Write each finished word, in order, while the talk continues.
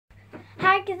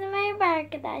Herkese merhaba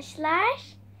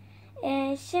arkadaşlar.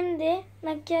 Şimdi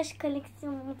makyaj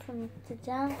koleksiyonumu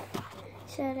tanıtacağım.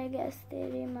 Şöyle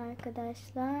göstereyim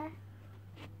arkadaşlar.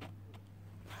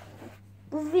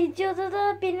 Bu videoda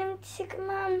da benim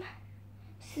çıkmam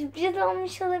sürpriz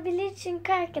olmuş olabilir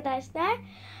çünkü arkadaşlar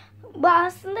bu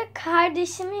aslında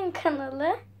kardeşimin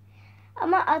kanalı.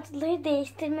 Ama adları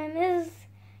değiştirmemiz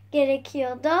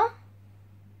gerekiyordu.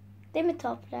 Değil mi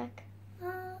Toprak?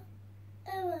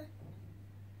 Evet.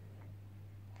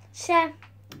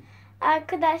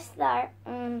 Arkadaşlar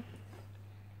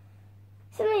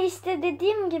şimdi işte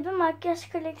dediğim gibi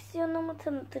makyaj koleksiyonumu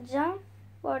tanıtacağım.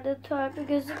 Bu arada törpü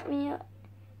gözükmüyor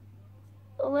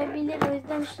olabilir. O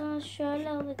yüzden şunu şöyle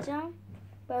alacağım.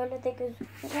 Böyle de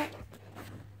gözüküyor.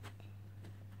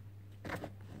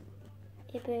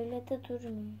 Böyle de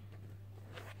durmuyor.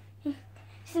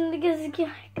 Şimdi gözüküyor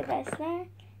arkadaşlar.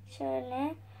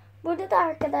 Şöyle. Burada da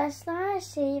arkadaşlar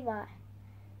şey var.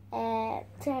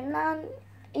 Tırnağın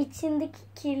içindeki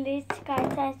kirleri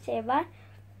çıkartan şey var.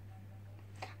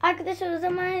 Arkadaşlar o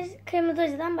zaman kırmızı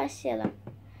ojeden başlayalım.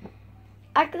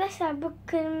 Arkadaşlar bu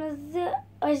kırmızı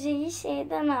ojeyi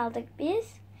şeyden aldık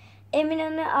biz.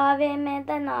 Eminönü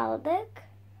AVM'den aldık.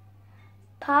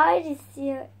 Paris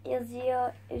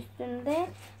yazıyor üstünde.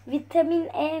 Vitamin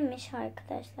E'miş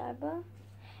arkadaşlar bu.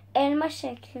 Elma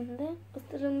şeklinde.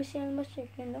 Isırılmış elma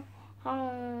şeklinde.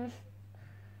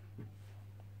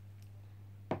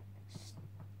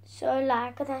 Şöyle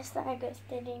arkadaşlar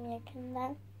göstereyim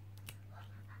yakından.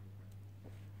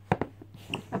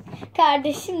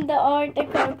 Kardeşim de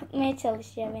orada korkutmaya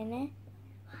çalışıyor beni.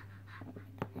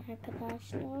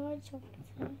 Arkadaşlar çok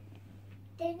güzel.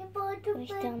 Seni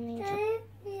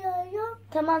bozuklayamıyorum.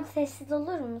 Tamam, sessiz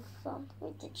olur musun?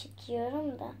 Video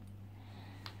çekiyorum da.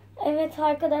 Evet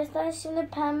arkadaşlar şimdi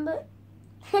pembe.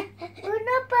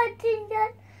 Buna batınca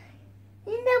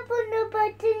yine bunu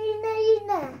batın yine.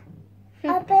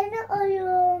 Abone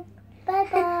olun. Bye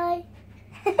bye.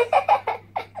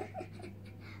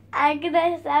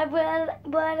 Arkadaşlar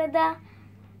bu arada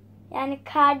yani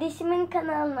kardeşimin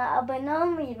kanalına abone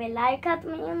olmayı ve like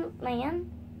atmayı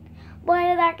unutmayın. Bu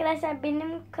arada arkadaşlar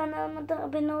benim kanalıma da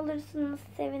abone olursanız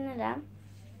sevinirim.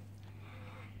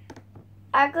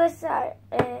 Arkadaşlar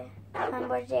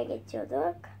pembe ojeye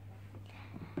geçiyorduk.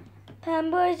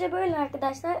 Pembe oje böyle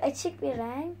arkadaşlar, açık bir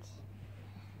renk.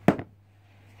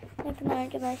 Bakın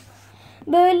arkadaşlar.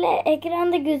 Böyle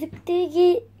ekranda gözüktüğü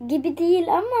gibi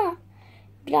değil ama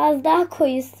biraz daha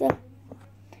koyusu.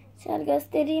 Şöyle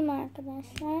göstereyim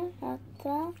arkadaşlar.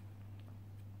 Hatta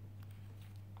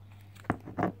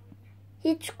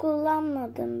hiç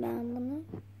kullanmadım ben bunu.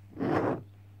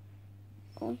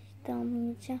 O hiç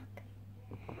damlayacak.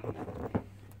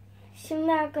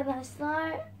 Şimdi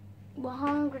arkadaşlar bu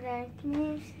hangi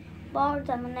renkmiş?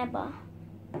 Bordo mu ne bu?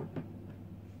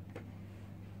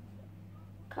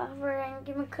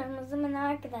 Kahverengi mi kırmızı mı ne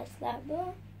arkadaşlar bu?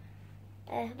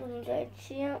 Bunu da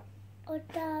açayım. O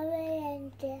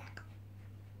kahverengi.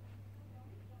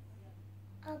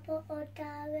 Ama o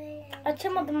kahverengi.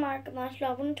 Açamadım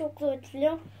arkadaşlar. Bunu çok zor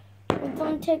açılıyor.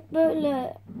 Bunu tek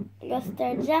böyle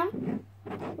göstereceğim.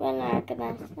 Böyle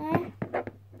arkadaşlar.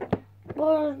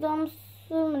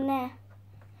 Bordomsu mu ne?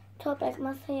 Toprak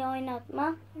masayı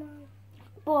oynatma.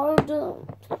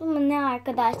 Bordomsu mu ne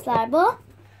arkadaşlar bu?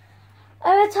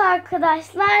 Evet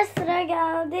arkadaşlar sıra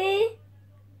geldi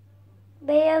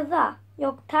beyaza.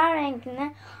 Yok, ten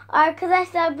rengine.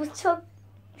 Arkadaşlar bu çok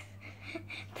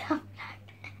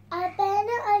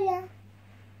Abone olun.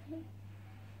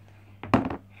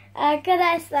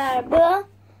 Arkadaşlar bu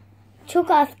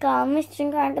çok az kalmış.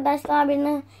 Çünkü arkadaşlar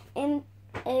benim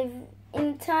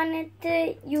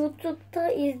internette,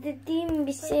 YouTube'da izlediğim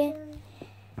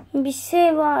bir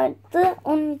şey vardı.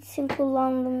 Onun için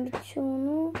kullandım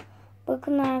birçoğunu.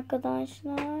 Bakın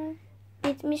arkadaşlar.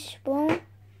 Bitmiş bu.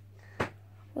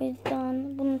 O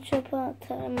yüzden bunu çöpe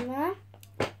atarım ben.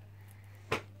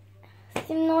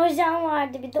 Şimdi ojem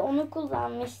vardı, bir de onu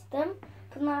kullanmıştım.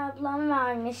 Pınar ablam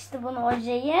vermişti bunu,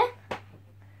 ojeyi.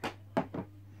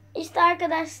 İşte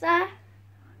arkadaşlar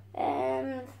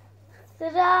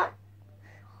sıra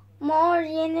mor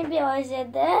yeni bir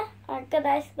ojede.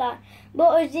 Arkadaşlar bu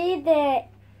ojeyi de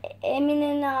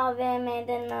Eminönü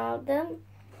AVM'den aldım.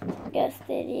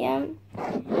 Göstereyim.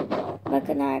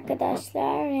 Bakın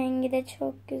arkadaşlar rengi de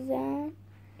çok güzel.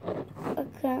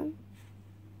 Bakın.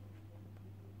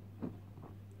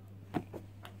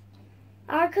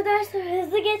 Arkadaşlar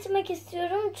hızlı geçmek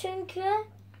istiyorum çünkü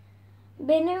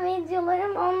benim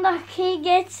videolarım 10 dakikayı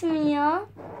geçmiyor.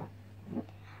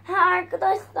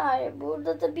 Arkadaşlar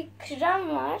burada da bir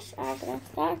krem var.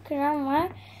 Arkadaşlar krem var.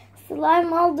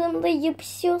 Slime aldığımda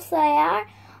yapışıyorsa eğer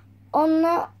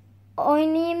onunla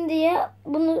oynayayım diye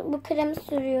bu kremi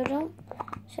sürüyorum.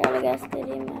 Şöyle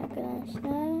göstereyim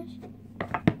arkadaşlar.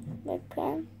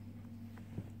 Bakın.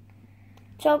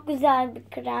 Çok güzel bir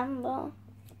krem bu.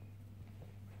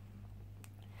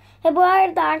 Bu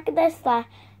arada arkadaşlar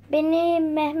beni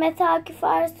Mehmet Akif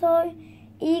Ersoy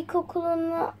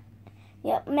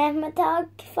Mehmet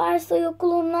Akif Ersoy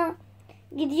okuluna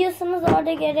gidiyorsanız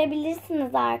orada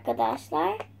görebilirsiniz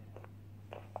arkadaşlar.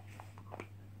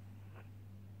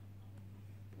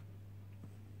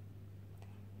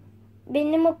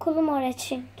 Benim okulum orası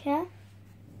çünkü.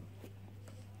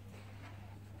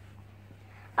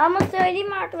 Ama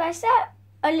söyleyeyim arkadaşlar,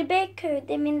 Ali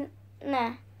Beyköy'de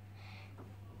ne?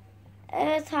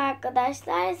 Evet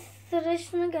arkadaşlar, sıra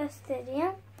şunu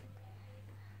göstereyim.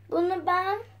 Bunu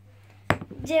ben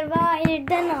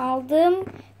Cevahir'den aldım.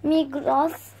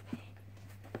 Migros.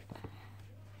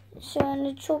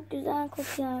 Şöyle çok güzel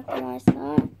kokuyor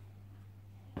arkadaşlar.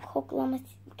 Koklamak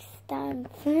ister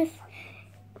misiniz?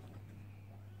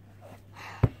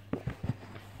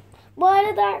 Bu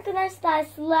arada arkadaşlar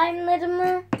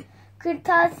slime'larımı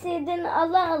kırtasiyeden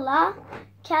ala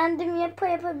kendim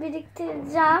yapa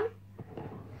biriktireceğim.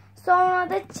 Sonra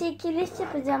da çekiliş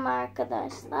yapacağım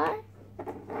arkadaşlar.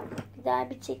 Güzel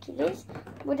bir çekiliş.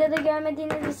 Burada da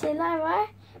görmediğiniz bir şeyler var.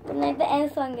 Bunları da en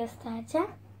son göstereceğim.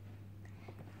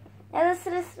 Ya da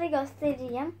sıra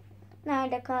göstereyim.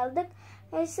 Nerede kaldık?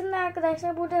 Şimdi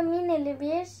arkadaşlar burada mineli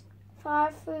bir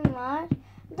parfüm var.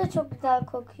 Bu da çok güzel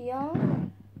kokuyor.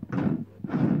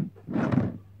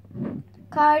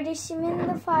 Kardeşimin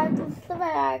de farklısı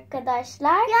var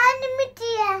arkadaşlar. Yani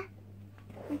Mickey'e.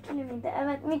 Mikili miydi?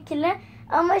 Evet Mikili.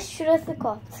 Ama şurası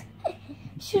koptu.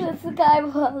 Şurası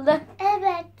kayboldu.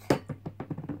 Evet.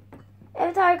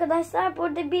 Evet arkadaşlar,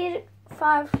 burada bir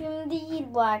parfüm değil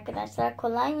bu arkadaşlar.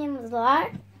 Kolonyamız var.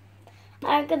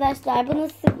 Arkadaşlar bunun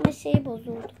sıkma şeyi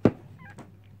bozuldu.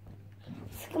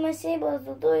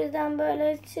 O yüzden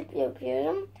böyle çip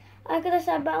yapıyorum.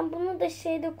 Arkadaşlar ben bunu da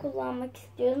şeyde kullanmak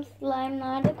istiyorum.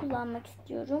 Slime'larda kullanmak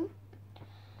istiyorum.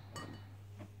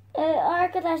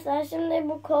 Arkadaşlar şimdi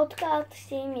bu koltuk altı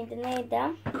şey miydi? Neydi?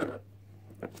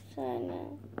 Şöyle.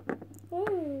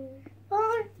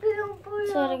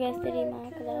 Şöyle göstereyim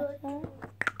arkadaşlar.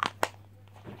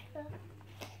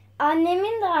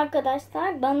 Annemin de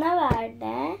arkadaşlar bana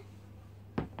verdi.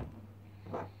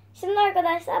 Şimdi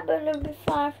arkadaşlar böyle bir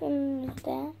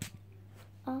parfümümüzde.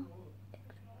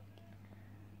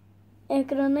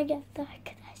 Ekrana geldi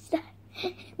arkadaşlar.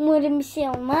 Umarım bir şey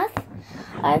olmaz.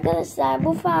 Arkadaşlar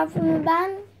bu parfümü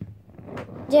ben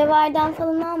Cevahir'den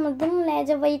falan almadım.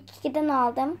 Ceva 2'den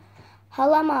aldım.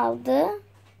 Halam aldı.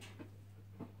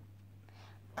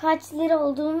 Kaç lira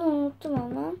olduğunu unuttum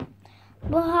ama.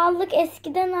 Bu hallık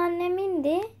eskiden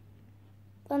annemindi.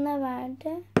 Bana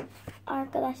verdi.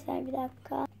 Arkadaşlar bir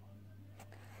dakika.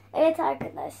 Evet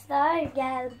arkadaşlar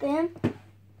geldim.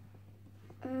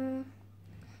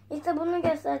 İşte bunu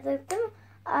gösterecektim.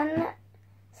 Anne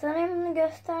sanırım bunu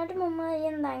gösterdim ama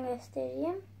yeniden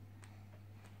göstereyim.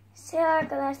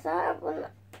 Arkadaşlar bunu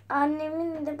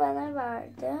annemin de bana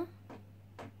verdi.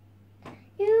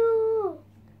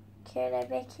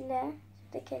 Kelebekle.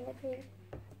 İşte kelebeği.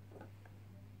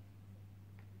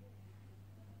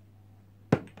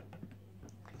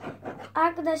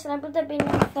 Arkadaşlar bu da benim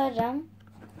farım.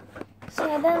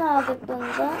 Şeyden aldık bunu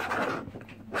da.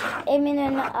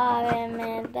 Eminönü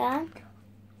AVM'den.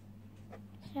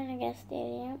 Şöyle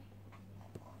göstereyim.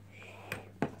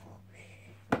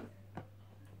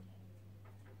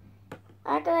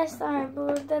 Arkadaşlar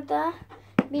burada da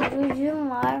bir rujum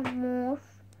var. Mor.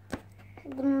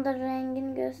 Bunun da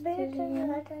rengini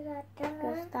göstereyim.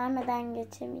 Göstermeden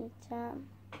geçemeyeceğim.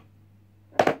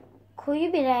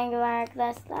 Koyu bir rengi var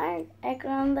arkadaşlar.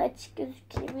 Ekranda açık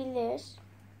gözükebilir.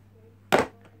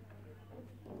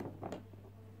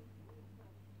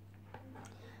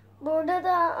 Burada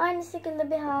da aynı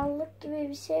şekilde bir halık gibi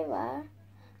bir şey var.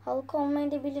 Halık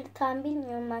olmayabilir. Tam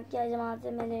bilmiyorum makyaj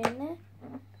malzemelerini.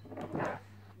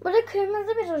 Burada kırmızı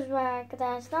bir ruj var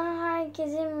arkadaşlar.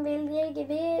 Herkesin bildiği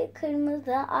gibi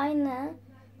kırmızı. Aynı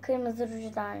kırmızı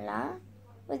rujlarla.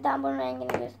 O yüzden bunun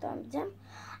rengini göstermeyeceğim.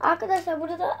 Arkadaşlar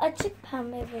burada da açık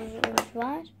pembe bir ruj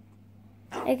var.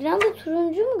 Ekranda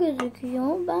turuncu mu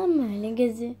gözüküyor? Ben mi öyle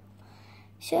gözü?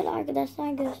 Şöyle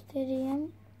arkadaşlar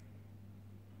göstereyim.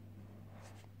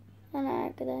 Şöyle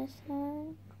arkadaşlar.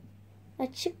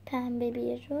 Açık pembe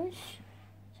bir ruj.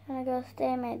 Şöyle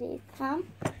gösteremediysem.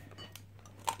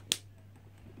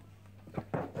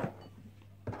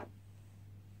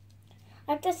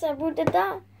 Arkadaşlar burada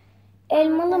da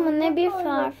elmalı mı ne bir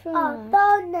parfüm var.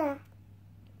 Abone.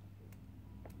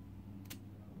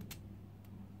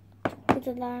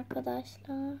 güzel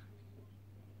arkadaşlar.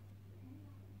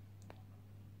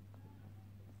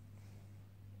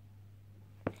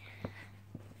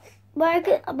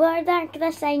 Bu arada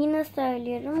arkadaşlar yine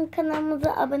söylüyorum.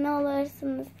 Kanalımıza abone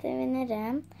olursanız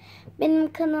sevinirim.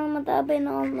 Benim kanalıma da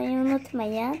abone olmayı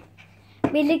unutmayın.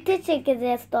 Birlikte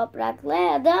çekeceğiz Toprak'la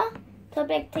ya da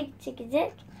Toprak tek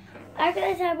çekecek.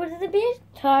 Arkadaşlar burada da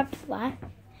bir tort var.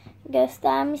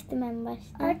 Göstermiştim en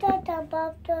başta. Arkadaşlar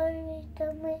babamı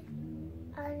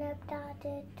annem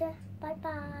dedi. Bye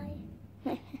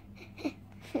bye.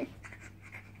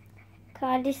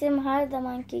 Kardeşim her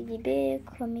zamanki gibi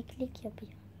komiklik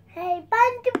yapıyor. Hey,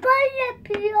 ben de böyle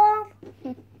yapıyorum.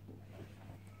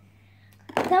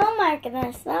 Tamam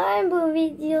arkadaşlar, bu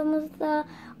videomuzda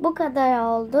bu kadar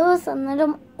oldu.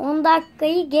 Sanırım 10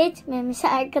 dakikayı geçmemiş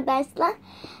arkadaşlar.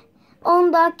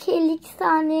 10 dakika 52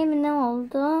 saniye mi ne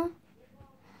oldu?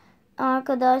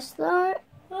 Arkadaşlar.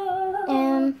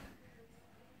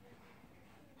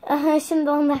 Şimdi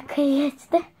 10 dakikayı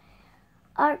geçti.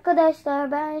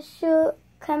 Arkadaşlar ben şu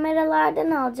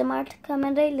kameralardan alacağım. Artık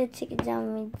kamerayla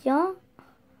çekeceğim video.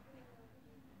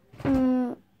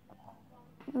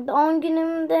 Doğum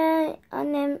günümde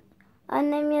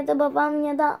annem ya da babam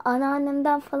ya da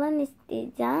anneannemden falan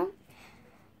isteyeceğim.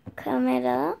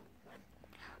 Kamera.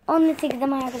 Onu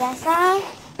çekeceğim arkadaşlar.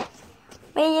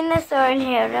 Ve yine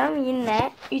söylüyorum.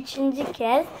 Yine 3.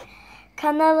 kez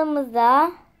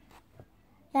kanalımıza,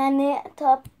 yani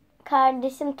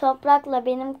kardeşim Toprak'la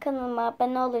benim kanalıma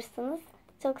abone olursanız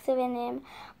çok sevinirim.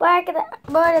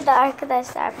 Bu arada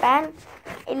arkadaşlar ben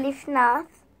Elif Naz.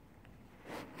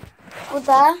 Bu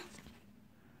da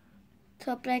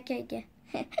Toprak Ege.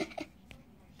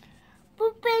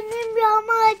 Bu benim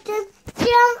yamadım.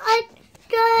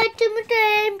 Hayatımı da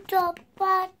hem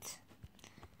toprak.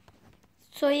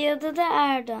 Soyadı da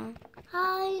Erdoğan.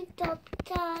 Hayır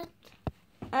toprak.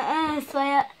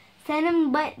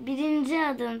 Senin birinci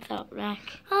adın Toprak.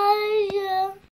 Hayır.